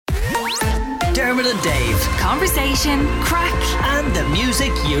Dermot and Dave. Conversation, crack, And the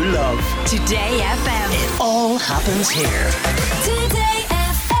music you love. Today FM. It all happens here. Today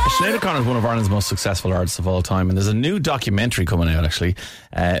FM. Sinead O'Connor is one of Ireland's most successful artists of all time, and there's a new documentary coming out actually,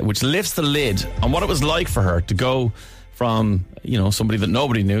 which lifts the lid on what it was like for her to go from, somebody that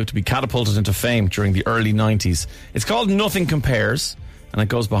nobody knew to be catapulted into fame during the early 90s. It's called Nothing Compares, and it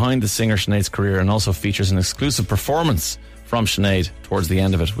goes behind the singer Sinead's career and also features an exclusive performance from Sinead towards the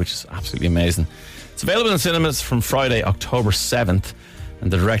end of it, which is absolutely amazing. It's available in cinemas from Friday, October 7th. And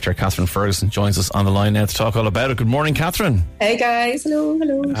the director, Catherine Ferguson, joins us on the line now to talk all about it. Good morning, Catherine. Hey guys, hello.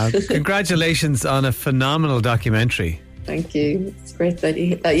 Congratulations on a phenomenal documentary. Thank you. It's great that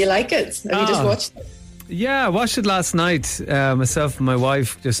you like it. Have you just watched it? Yeah, I watched it last night. Myself and my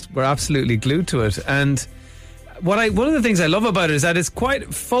wife just were absolutely glued to it. And one of the things I love about it is that it's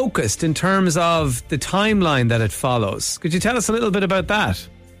quite focused in terms of the timeline that it follows. Could you tell us a little bit about that?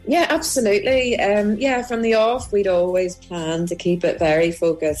 Yeah, absolutely. From the off, we'd always planned to keep it very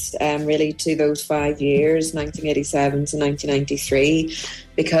focused, really to those 5 years, 1987 to 1993,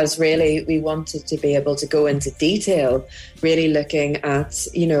 because really we wanted to be able to go into detail, really looking at,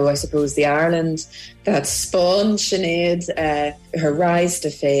 I suppose the Ireland that spawned Sinead, her rise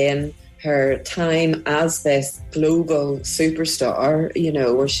to fame, her time as this global superstar,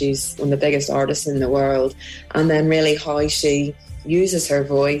 where she's one of the biggest artists in the world, and then really how she uses her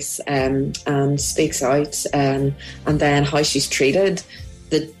voice and speaks out, and then how she's treated.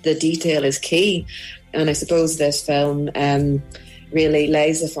 The detail is key, and I suppose this film really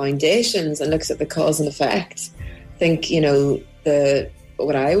lays the foundations and looks at the cause and effect. I think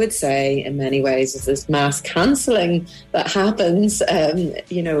what I would say in many ways is this mass cancelling that happens in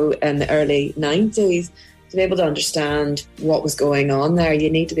the early 90s. To be able to understand what was going on there, you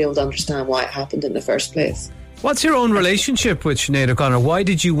need to be able to understand why it happened in the first place. What's your own relationship with Sinead O'Connor? Why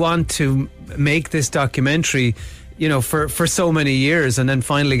did you want to make this documentary, for so many years and then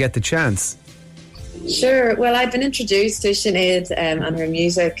finally get the chance? Sure. Well, I'd been introduced to Sinead and her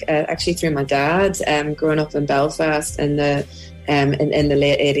music actually through my dad, growing up in Belfast in the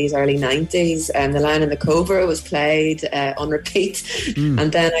late 80s, early 90s. The Lion and the Cobra was played on repeat.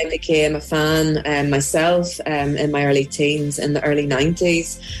 And then I became a fan myself in my early teens, in the early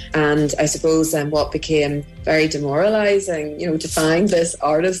 90s. And I suppose what became very demoralising, to find this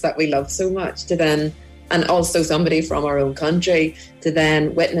artist that we love so much, to then, and also somebody from our own country, to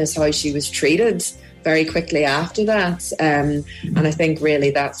then witness how she was treated very quickly after that. And I think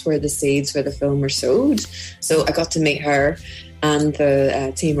really that's where the seeds for the film were sowed. So I got to meet her and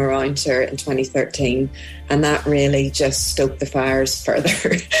the team around her in 2013, and that really just stoked the fires further for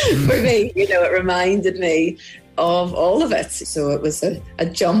me. It reminded me of all of it. So it was a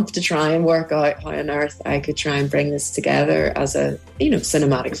jump to try and work out how on earth I could try and bring this together as a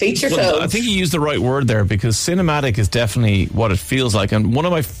cinematic feature film. I think you used the right word there, because cinematic is definitely what it feels like. And one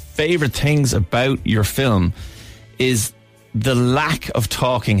of my favourite things about your film is the lack of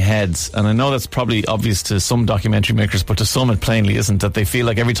talking heads. And I know that's probably obvious to some documentary makers, but to some it plainly isn't, that they feel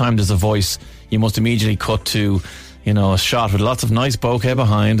like every time there's a voice you must immediately cut to a shot with lots of nice bokeh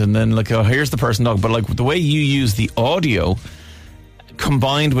behind, and then here's the person talking. But the way you use the audio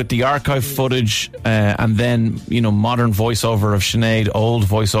combined with the archive footage and then modern voiceover of Sinead, old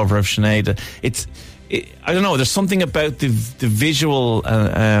voiceover of Sinead, I don't know, there's something about the visual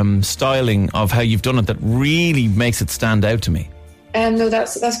styling of how you've done it that really makes it stand out to me. No,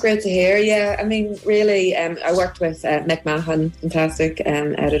 that's great to hear. Yeah, I mean, really, I worked with Mick Mahon, fantastic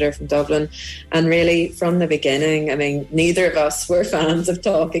editor from Dublin, and really from the beginning, I mean, neither of us were fans of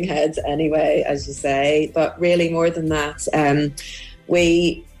talking heads anyway, as you say, but really more than that,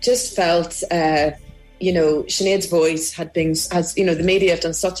 we just felt Sinead's voice the media have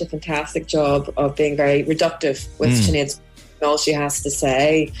done such a fantastic job of being very reductive with Sinead's, all she has to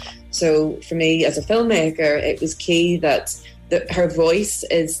say. So for me as a filmmaker, it was key that her voice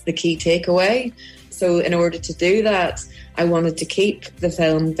is the key takeaway. So in order to do that, I wanted to keep the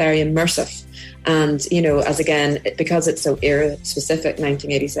film very immersive. And, because it's so era specific,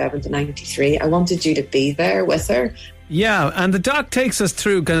 1987 to 93, I wanted you to be there with her. Yeah, and the doc takes us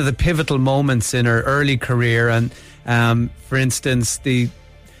through kind of the pivotal moments in her early career. And for instance, the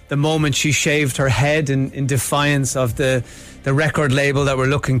moment she shaved her head in defiance of the record label that were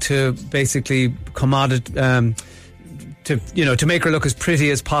looking to basically to make her look as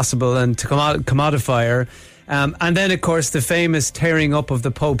pretty as possible and to commodify her. And then, of course, the famous tearing up of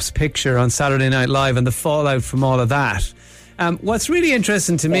the Pope's picture on Saturday Night Live and the fallout from all of that. What's really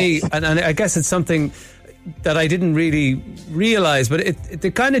interesting to me, and I guess it's something that I didn't really realise, but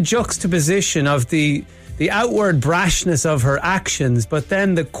the kind of juxtaposition of the outward brashness of her actions, but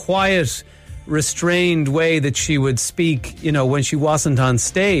then the quiet restrained way that she would speak, when she wasn't on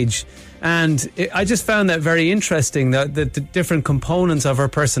stage. And I just found that very interesting, the different components of her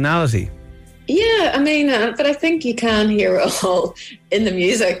personality. Yeah, I mean, but I think you can hear it all in the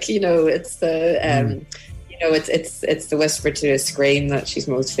music. It's the it's the whisper to a scream that she's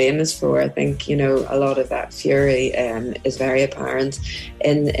most famous for. I think a lot of that fury is very apparent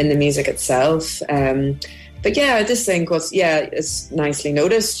in the music itself. But yeah, I just think it's nicely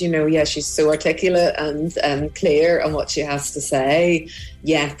noticed. She's so articulate and clear on what she has to say.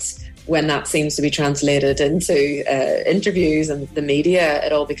 Yet, when that seems to be translated into interviews and the media,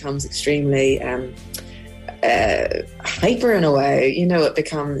 it all becomes extremely hyper in a way. It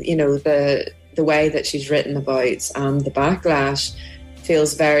becomes, the way that she's written about and the backlash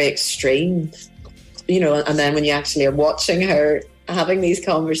feels very extreme. And then when you actually are watching her having these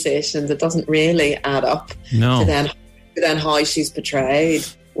conversations, it doesn't really add up to then how she's portrayed.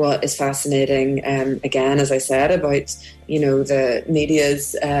 What is fascinating, again, as I said, about the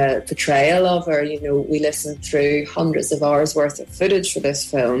media's portrayal of her. We listened through hundreds of hours worth of footage for this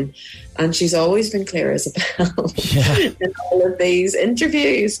film, and she's always been clear as a bell in all of these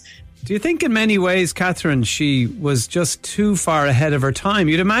interviews. Do you think in many ways, Catherine, she was just too far ahead of her time?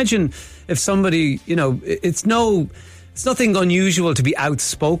 You'd imagine if somebody, it's nothing unusual to be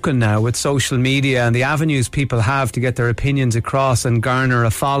outspoken now with social media and the avenues people have to get their opinions across and garner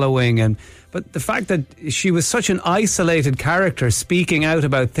a following. But the fact that she was such an isolated character speaking out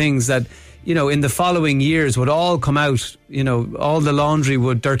about things that, in the following years would all come out, all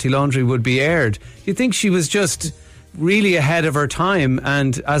the dirty laundry would be aired. Do you think she was just really ahead of her time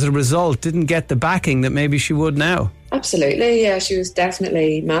and as a result didn't get the backing that maybe she would now? Absolutely, yeah. She was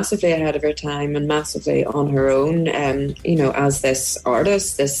definitely massively ahead of her time and massively on her own, as this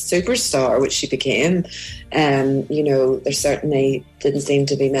artist, this superstar, which she became. There certainly didn't seem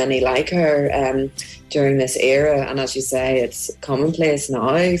to be many like her during this era. And as you say, it's commonplace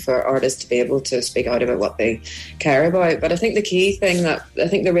now for artists to be able to speak out about what they care about. But I think the key thing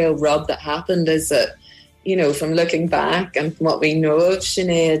the real rub that happened is that, from looking back and from what we know of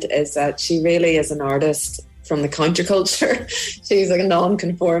Sinead, is that she really is an artist from the counterculture. She's like a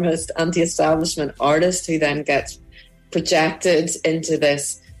non-conformist, anti-establishment artist who then gets projected into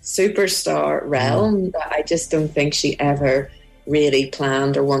this superstar realm that I just don't think she ever really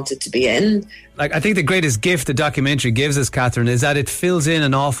planned or wanted to be in. I think the greatest gift the documentary gives us, Catherine, is that it fills in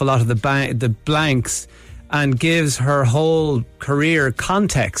an awful lot of the blanks and gives her whole career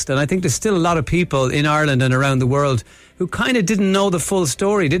context. And I think there's still a lot of people in Ireland and around the world who kind of didn't know the full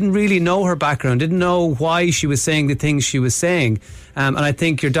story, didn't really know her background, didn't know why she was saying the things she was saying. And I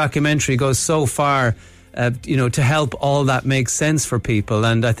think your documentary goes so far, to help all that make sense for people.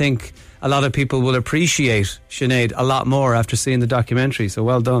 And I think a lot of people will appreciate Sinead a lot more after seeing the documentary. So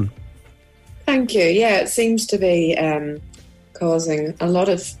well done. Thank you. Yeah, it seems to be causing a lot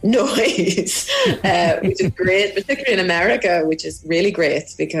of noise, which is great, particularly in America, which is really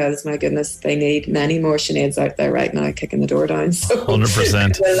great because, my goodness, they need many more Sineads out there right now kicking the door down. So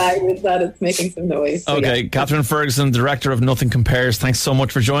 100%. The language that it's making some noise. So okay, yeah. Catherine Ferguson, director of Nothing Compares, thanks so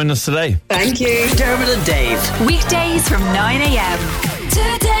much for joining us today. Thank you. Dermot and Dave. Weekdays from 9 a.m.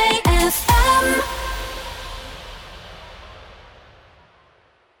 Today.